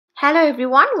Hello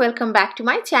everyone, welcome back to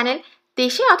my channel.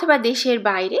 দেশে অথবা দেশের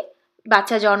বাইরে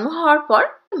বাচ্চা জন্ম হওয়ার পর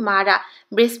মারা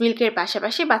ব্রেস্ট মিল্কের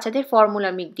পাশাপাশি বাচ্চাদের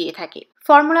ফর্মুলা মিল্ক দিয়ে থাকে।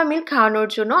 ফর্মুলা মিল্ক খাওয়ানোর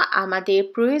জন্য আমাদের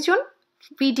প্রয়োজন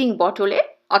ফিডিং বটলের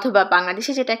অথবা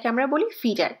বাংলাদেশে যেটাকে আমরা বলি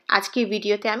ফিডার। আজকের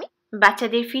ভিডিওতে আমি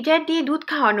বাচ্চাদের ফিডার দিয়ে দুধ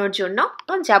খাওয়ানোর জন্য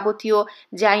যাবতীয়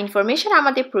যা ইনফরমেশন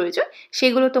আমাদের প্রয়োজন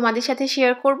সেগুলো তোমাদের সাথে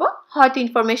শেয়ার করব। হয়তো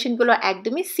ইনফরমেশনগুলো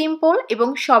একদমই সিম্পল এবং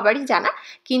সবারই জানা,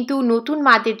 কিন্তু নতুন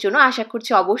মাদের জন্য আশা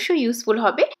করছি অবশ্যই ইউজফুল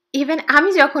হবে। ইভেন আমি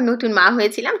যখন নতুন মা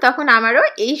হয়েছিলাম তখন আমারও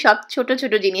এই সব ছোট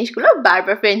ছোট জিনিসগুলো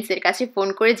বারবার ফ্রেন্ডসের কাছে ফোন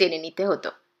করে জেনে নিতে হতো।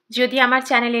 যদি আমার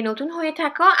চ্যানেলে নতুন হয়ে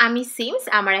থাকো, আমি সিমস,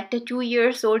 আমার একটা 2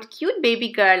 years old cute baby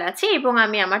girl আছে এবং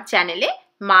আমি আমার চ্যানেলে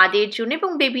মাদের জন্য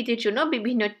এবং বেবিদের জন্য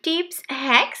বিভিন্ন টিপস,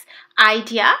 হ্যাকস,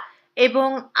 আইডিয়া এবং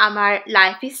আমার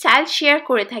লাইফস্টাইল শেয়ার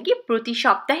করে থাকি। প্রতি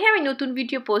সপ্তাহে আমি নতুন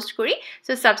ভিডিও পোস্ট করি,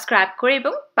 সো সাবস্ক্রাইব করে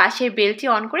এবং পাশের বেলটি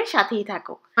অন করে সাথেই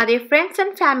থাকো। আমাদের ফ্রেন্ডস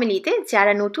অ্যান্ড ফ্যামিলিতে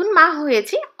যারা নতুন মা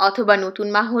হয়েছে অথবা নতুন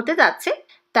মা হতে যাচ্ছে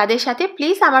তাদের সাথে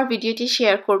প্লিজ আমার ভিডিওটি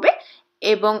শেয়ার করবে।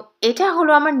 এবং এটা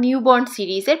হলো আমার নিউবর্ন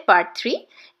সিরিজের পার্ট 3।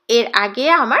 এর আগে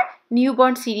আমার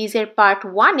নিউবর্ন সিরিজের পার্ট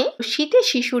 1-এ শীতে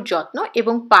শিশুর যত্ন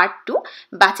এবং পার্ট 2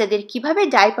 বাচ্চাদের কিভাবে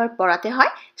ডাইপার পরাতে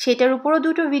হয় সেটার উপরও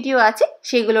দুটো ভিডিও আছে।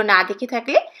 সেগুলো না দেখে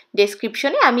থাকলে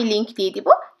ডেসক্রিপশনে আমি লিংক দিয়ে দিব,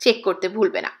 চেক করতে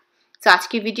ভুলবে না। তো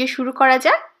আজকে ভিডিও শুরু করা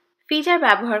যাক। ফিডার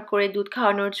ব্যবহার করে দুধ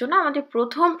খাওয়ানোর জন্য আমাদের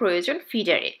প্রথম প্রয়োজন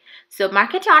ফিডারের। সো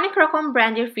মার্কেটে অনেক রকম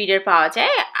ব্র্যান্ডের ফিডার পাওয়া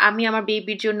যায়। আমি আমার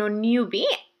বেবির জন্য নিউবি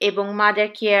এবং মাদার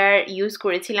কেয়ার ইউজ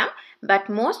করেছিলাম, বাট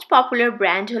মোস্ট পপুলার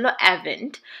ব্র্যান্ড হলো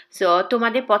অ্যাভেন্ট। সো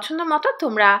তোমাদের পছন্দ মতো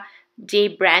তোমরা যে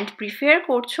ব্র্যান্ড প্রিফার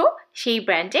করছো সেই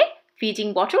ব্র্যান্ডের ফিডিং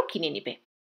বটল কিনে নিবে।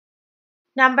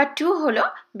 নাম্বার 2 হলো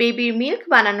বেবির মিল্ক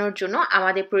বানানোর জন্য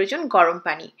আমাদের প্রয়োজন গরম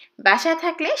পানি। বাসায়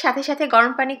থাকলে সাথে সাথে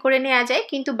গরম পানি করে নেওয়া যায়,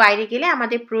 কিন্তু বাইরে গেলে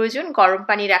আমাদের প্রয়োজন গরম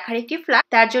পানি রাখার একটি ফ্লাস্ক।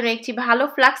 তার জন্য একটি ভালো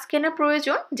ফ্লাস্ক কেনা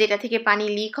প্রয়োজন, যেটা থেকে পানি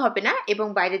লিক হবে না এবং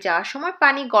বাইরে যাওয়ার সময়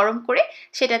পানি গরম করে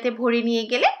সেটাতে ভরে নিয়ে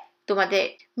গেলে তোমাদের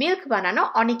মিল্ক বানানো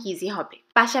অনেক ইজি হবে।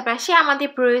 পাশাপাশি আমাদের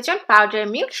প্রয়োজন পাউডার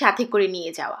মিল্ক সাথে করে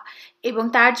নিয়ে যাওয়া, এবং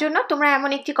তার জন্য তোমরা এমন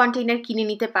একটি কন্টেইনার কিনে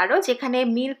নিতে পারো যেখানে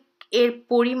মিল্ক এর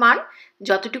পরিমাণ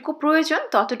যতটুকু প্রয়োজন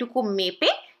ততটুকু মেপে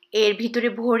এর ভিতরে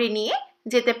ভরে নিয়ে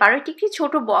যেতে পারো। এটি একটি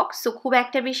ছোট বক্স, তো খুব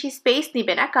একটা বেশি স্পেস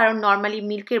নিবে না, কারণ নর্মালি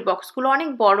মিল্কের বক্সগুলো অনেক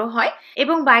বড় হয়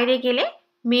এবং বাইরে গেলে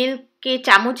মিল্ককে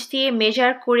চামচ দিয়ে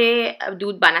মেজার করে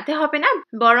দুধ বানাতে হবে না,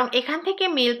 বরং এখান থেকে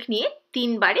মিল্ক নিয়ে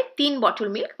 3 বারে 3 বটল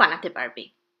মিল্ক বানাতে পারবে।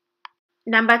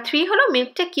 নাম্বার 3 হলো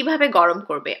মিল্কটা কিভাবে গরম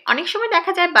করবে। অনেক সময়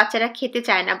দেখা যায় বাচ্চারা খেতে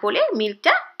চায় না বলে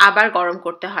মিল্কটা আবার গরম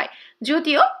করতে হয়।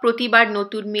 যদিও প্রতিবার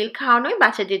নতুন মিল্ক খাওয়ানোই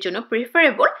বাচ্চাদের জন্য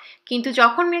প্রেফারেবল, কিন্তু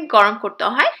যখন মিল্ক গরম করতে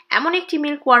হয় এমন একটি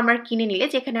মিল্ক ওয়ার্মার কিনে নিলে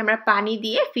যেখানে আমরা পানি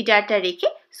দিয়ে ফিডারটা রেখে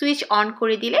সুইচ অন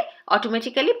করে দিলে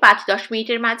অটোমেটিক্যালি 5-10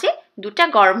 মিনিটের মাঝে দুধটা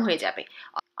গরম হয়ে যাবে।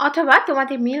 অথবা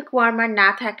তোমাদের মিল্ক ওয়ার্মার না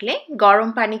থাকলে গরম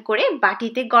পানি করে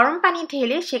বাটিতে গরম পানি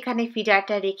ঢেলে সেখানে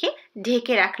ফিডারটা রেখে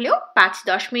ঢেকে রাখলেও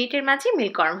 5-10 মিনিটের মাঝে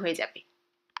মিল্ক গরম হয়ে যাবে।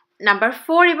 নাম্বার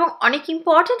 4 এবং অনেক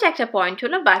ইম্পর্টেন্ট একটা পয়েন্ট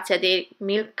হলো বাচ্চাদের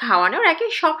মিল্ক খাওয়ানোর আগে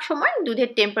সব সময় দুধের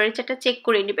টেম্পারেচারটা চেক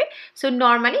করে নেবে। সো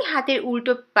নর্মালি হাতের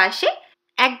উল্টো পাশে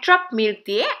 1 ড্রপ মিল্ক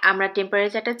দিয়ে আমরা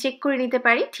টেম্পারেচারটা চেক করে নিতে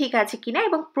পারি ঠিক আছে কিনা,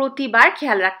 এবং প্রতিবার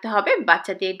খেয়াল রাখতে হবে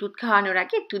বাচ্চাদের দুধ খাওয়ানোর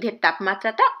আগে দুধের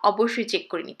তাপমাত্রাটা অবশ্যই চেক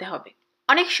করে নিতে হবে।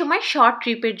 অনেক সময় শর্ট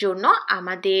ট্রিপের জন্য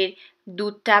আমাদের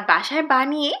দুধটা বাসায়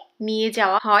বানিয়ে নিয়ে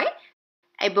যাওয়া হয়।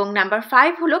 এবং নাম্বার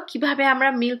 5 হলো কিভাবে আমরা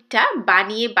মিল্কটা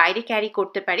বানিয়ে বাইরে ক্যারি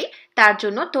করতে পারি। তার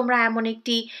জন্য তোমরা এমন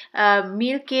একটি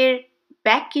মিল্কের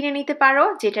ব্যাগ কিনে নিতে পারো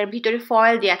যেটার ভিতরে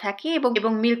ফয়েল দেওয়া থাকে এবং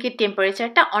মিল্কের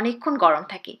টেম্পারেচারটা অনেকক্ষণ গরম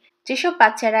থাকে। যেসব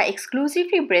বাচ্চারা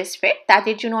এক্সক্লুসিভলি ব্রেস্ট ফেড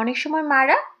তাদের জন্য অনেক সময়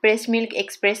মারা ব্রেস্ট মিল্ক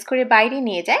এক্সপ্রেস করে বাইরে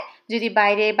নিয়ে যায়, যদি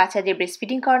বাইরে বাচ্চাদের ব্রেস্ট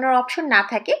ফিডিং করানোর অপশন না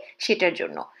থাকে সেটার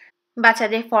জন্য।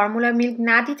 বাচ্চাদের ফর্মুলা মিল্ক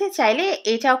না দিতে চাইলে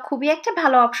এটাও খুবই একটা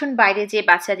ভালো অপশন বাইরে যে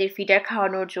বাচ্চাদের ফিডার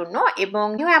খাওয়ানোর জন্য। এবং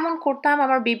এমন করতাম,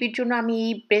 আমার বেবির জন্য আমি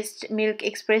এই ব্রেস্ট মিল্ক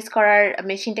এক্সপ্রেস করার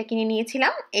মেশিনটা কিনে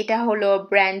নিয়েছিলাম। এটা হলো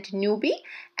ব্র্যান্ড নিউবি।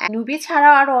 নিউবি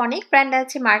ছাড়াও আরো অনেক ব্র্যান্ড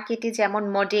আছে মার্কেটে, যেমন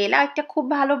মডেলা একটা খুব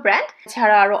ভালো ব্র্যান্ড,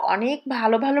 ছাড়াও আরো অনেক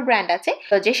ভালো ভালো ব্র্যান্ড আছে।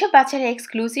 তো যেসব বাচ্চারা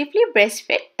এক্সক্লুসিভলি ব্রেস্ট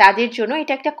ফেড তাদের জন্য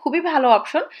এটা একটা খুবই ভালো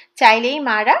অপশন। চাইলেই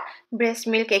মারা ব্রেস্ট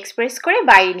মিল্ক এক্সপ্রেস করে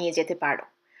বাইরে নিয়ে যেতে পারো।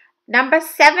 নাম্বার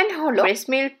 7 হলো ব্রেস্ট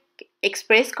মিল্ক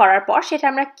এক্সপ্রেস করার পর সেটা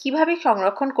আমরা কিভাবে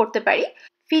সংরক্ষণ করতে পারি।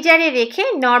 ফ্রিজারে রেখে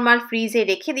নর্মাল ফ্রিজে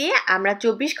রেখে দিয়ে আমরা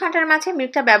 24 ঘন্টার মাঝে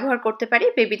মিল্কটা ব্যবহার করতে পারি।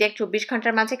 বেবিদের 24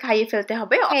 ঘন্টার মাঝে খাইয়ে ফেলতে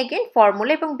হবে। এগেন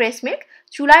ফর্মুলা এবং ব্রেস্ট মিল্ক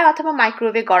চুলায় অথবা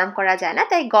মাইক্রোওয়েভে গরম করা যায় না,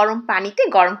 তাই গরম পানিতে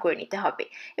গরম করে নিতে হবে।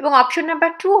 এবং অপশন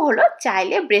নাম্বার 2 হলো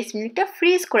চাইলে ব্রেস্ট মিল্কটা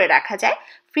ফ্রিজ করে রাখা যায়।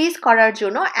 ফ্রিজ করার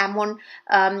জন্য এমন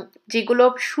যেগুলো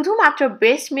শুধুমাত্র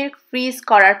ব্রেস্ট মিল্ক ফ্রিজ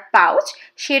করার পাউচ,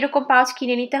 সেরকম পাউচ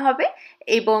কিনে নিতে হবে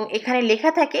এবং এখানে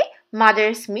লেখা থাকে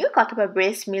মাদার্স মিল্ক অথবা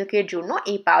ব্রেস্ট মিল্কের জন্য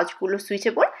এই পাউচগুলো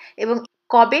সুইটেবল এবং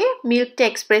কবে মিল্কটা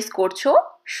এক্সপ্রেস করছো,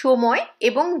 সময়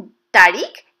এবং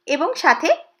তারিখ এবং সাথে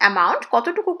অ্যামাউন্ট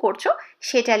কতটুকু করছো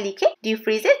সেটা লিখে ডিপ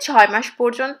ফ্রিজে 6 মাস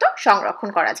পর্যন্ত সংরক্ষণ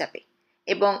করা যাবে।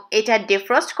 এবং এটা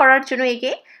ডিফ্রস্ট করার জন্য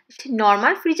এগে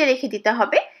নর্মাল ফ্রিজে রেখে দিতে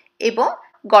হবে এবং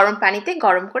গরম পানিতে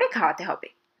গরম করে খাওয়াতে হবে।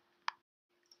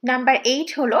 নাম্বার 8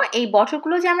 হলো এই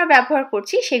বটলগুলো যে আমরা ব্যবহার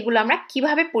করছি সেগুলো আমরা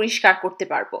কিভাবে পরিষ্কার করতে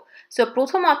পারবো। সো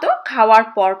প্রথমত খাওয়ার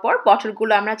পর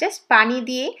বটলগুলো আমরা জাস্ট পানি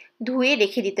দিয়ে ধুয়ে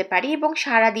রেখে দিতে পারি এবং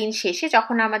সারা দিন শেষে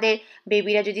যখন আমাদের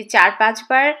বেবিরা যদি 4-5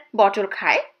 বার বটল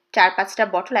খায়, 4-5টা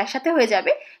বটল একসাথে হয়ে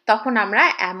যাবে, তখন আমরা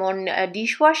এমন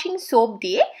ডিশওয়াশিং সোপ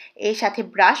দিয়ে এর সাথে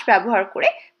ব্রাশ ব্যবহার করে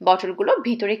বটলগুলো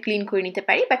ভিতরে ক্লিন করে নিতে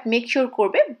পারি। বাট মেক শিওর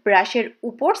করবে ব্রাশের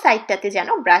উপর সাইডটাতে যেন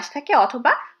ব্রাশ থাকে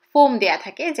অথবা ফোম দেয়া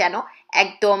থাকে, যেন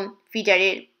একদম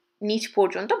ফিডারের নিচ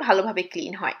পর্যন্ত ভালোভাবে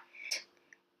ক্লিন হয়।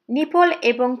 নিপল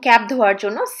এবং ক্যাপ ধোয়ার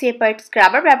জন্য সেপারেট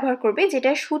স্ক্রাবার ব্যবহার করবে,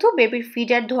 যেটা শুধু বেবির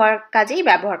ফিডার ধোয়ার কাজেই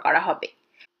ব্যবহার করা হবে।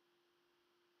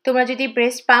 তোমরা যদি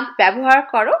ব্রেস্ট পাম্প ব্যবহার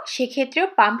করো সেক্ষেত্রেও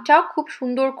পাম্পটাও খুব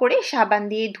সুন্দর করে সাবান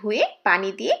দিয়ে ধুয়ে পানি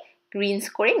দিয়ে রিন্স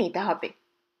করে নিতে হবে।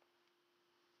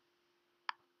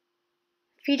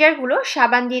 ফিডারগুলো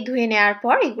সাবান দিয়ে ধুয়ে নেওয়ার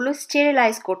পর এগুলো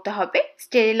স্টেরিলাইজ করতে হবে।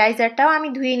 স্টেরিলাইজারটাও আমি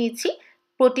ধুয়ে নিচ্ছি।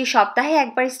 প্রতি সপ্তাহে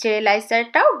একবার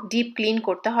স্টেরিলাইজারটাও ডিপ ক্লিন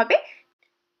করতে হবে।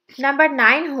 নাম্বার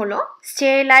 9 হলো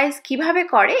স্টেরিলাইজ কিভাবে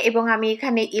করে এবং আমি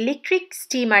এখানে ইলেকট্রিক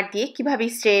স্টিমার দিয়ে কিভাবে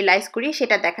স্টেরিলাইজ করি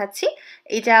সেটা দেখাচ্ছি।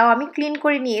 এটাও আমি ক্লিন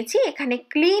করে নিয়েছি। এখানে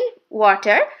ক্লিন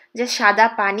ওয়াটার, যে সাদা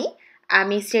পানি,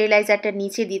 আমি স্টেরিলাইজারটার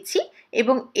নিচে দিচ্ছি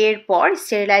এবং এরপর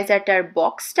স্টেরিলাইজারটার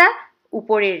বক্সটা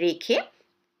উপরে রেখে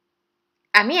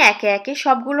আমি একে একে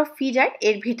সবগুলো ফিডার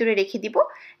এর ভিতরে রেখে দিব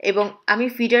এবং আমি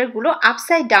ফিডারগুলো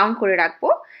আপসাইড ডাউন করে রাখবো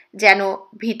যেন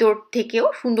ভিতর থেকেও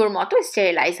সুন্দর মতো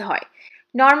স্টেরিলাইজ হয়।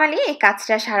 নর্মালি এই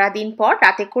কাজটা সারাদিন পর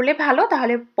রাতে করলে ভালো,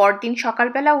 তাহলে পরদিন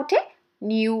সকালবেলা উঠে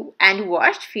নিউ অ্যান্ড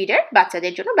ওয়াশড ফিডার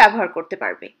বাচ্চাদের জন্য ব্যবহার করতে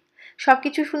পারবে।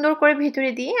 সবকিছু সুন্দর করে ভিতরে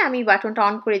দিয়ে আমি বাটনটা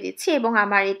অন করে দিচ্ছি এবং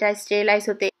আমার এটা স্টেরিলাইজ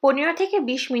হতে 15 থেকে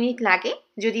 20 মিনিট লাগে।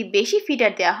 যদি বেশি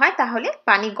ফিডার দেওয়া হয় তাহলে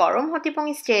পানি গরম হতে এবং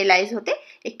স্টেরিলাইজ হতে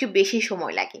একটু বেশি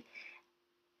সময় লাগে।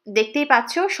 দেখতেই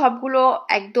পাচ্ছ সবগুলো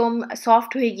একদম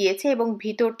সফট হয়ে গিয়েছে এবং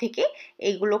ভিতর থেকে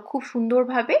এগুলো খুব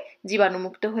সুন্দরভাবে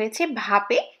জীবাণুমুক্ত হয়েছে,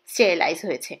 ভাপে স্টেরিলাইজ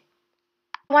হয়েছে।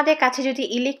 তোমাদের কাছে যদি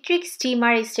ইলেকট্রিক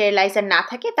স্টিমার স্টেরিলাইজার না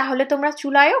থাকে তাহলে তোমরা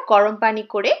চুলায়ও গরম পানি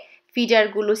করে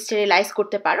ফিডারগুলো স্টেরিলাইজ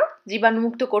করতে পারো,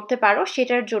 জীবাণুমুক্ত করতে পারো।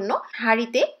 সেটার জন্য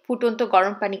হাঁড়িতে ফুটন্ত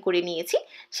গরম পানি করে নিয়েছি,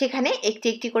 সেখানে একটি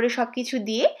একটি করে সবকিছু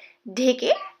দিয়ে ঢেকে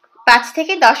 5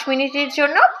 থেকে 10 মিনিটের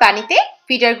জন্য পানিতে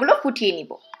ফিডারগুলো ফুটিয়ে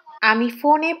নিব। আমি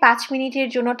ফোনে 5 মিনিটের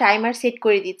জন্য টাইমার সেট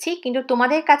করে দিচ্ছি, কিন্তু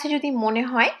তোমাদের কাছে যদি মনে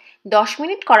হয় 10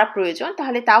 মিনিট করা প্রয়োজন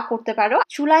তাহলে তাও করতে পারো।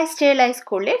 চুলায় স্টেরিলাইজ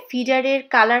করলে ফিডারের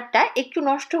কালারটা একটু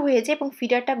নষ্ট হয়ে যায় এবং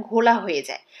ফিডারটা ঘোলা হয়ে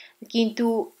যায়, কিন্তু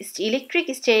ইলেকট্রিক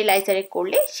স্টেরিলাইজারে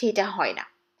করলে সেটা হয় না।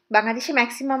 বাংলাদেশে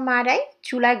ম্যাক্সিমাম মারাই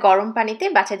চুলায় গরম পানিতে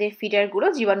বাচ্চাদের ফিডারগুলো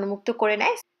জীবাণুমুক্ত করে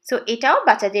নেয়। সো এটাও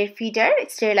বাচ্চাদের ফিডার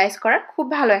স্টেরিলাইজ করার খুব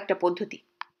ভালো একটা পদ্ধতি।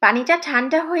 পানিটা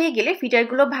ঠান্ডা হয়ে গেলে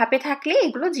ফিডারগুলো ভাপে থাকলে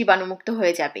এগুলো জীবাণুমুক্ত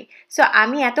হয়ে যাবে। সো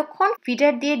আমি এতক্ষণ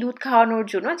ফিডার দিয়ে দুধ খাওয়ানোর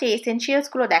জন্য যে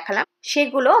এসেনশিয়ালসগুলো দেখালাম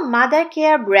সেগুলো মাদার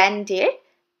কেয়ার ব্র্যান্ডের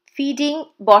ফিডিং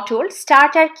বটল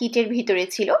স্টার্টার কিটের ভিতরে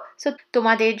ছিল। সো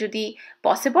তোমাদের যদি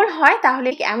পসিবল হয় তাহলে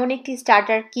এমন একটি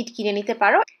স্টার্টার কিট কিনে নিতে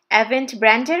পারো। অ্যাভেন্ট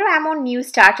ব্র্যান্ডেরও এমন নিউ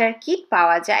স্টার্টার কিট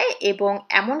পাওয়া যায় এবং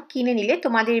এমন কিনে নিলে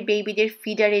তোমাদের বেবিদের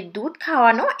ফিডারের দুধ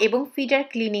খাওয়ানো এবং ফিডার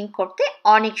ক্লিনিং করতে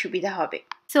অনেক সুবিধা হবে।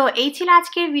 সো এই ছিল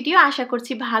আজকের ভিডিও, আশা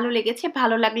করছি ভালো লেগেছে।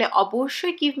 ভালো লাগলে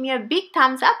অবশ্যই give me a big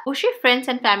Thums up, অবশ্যই ফ্রেন্ডস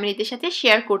অ্যান্ড ফ্যামিলিদের সাথে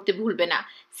শেয়ার করতে ভুলবে না।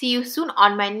 C you soon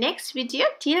on my next video.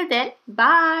 Till then,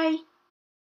 by.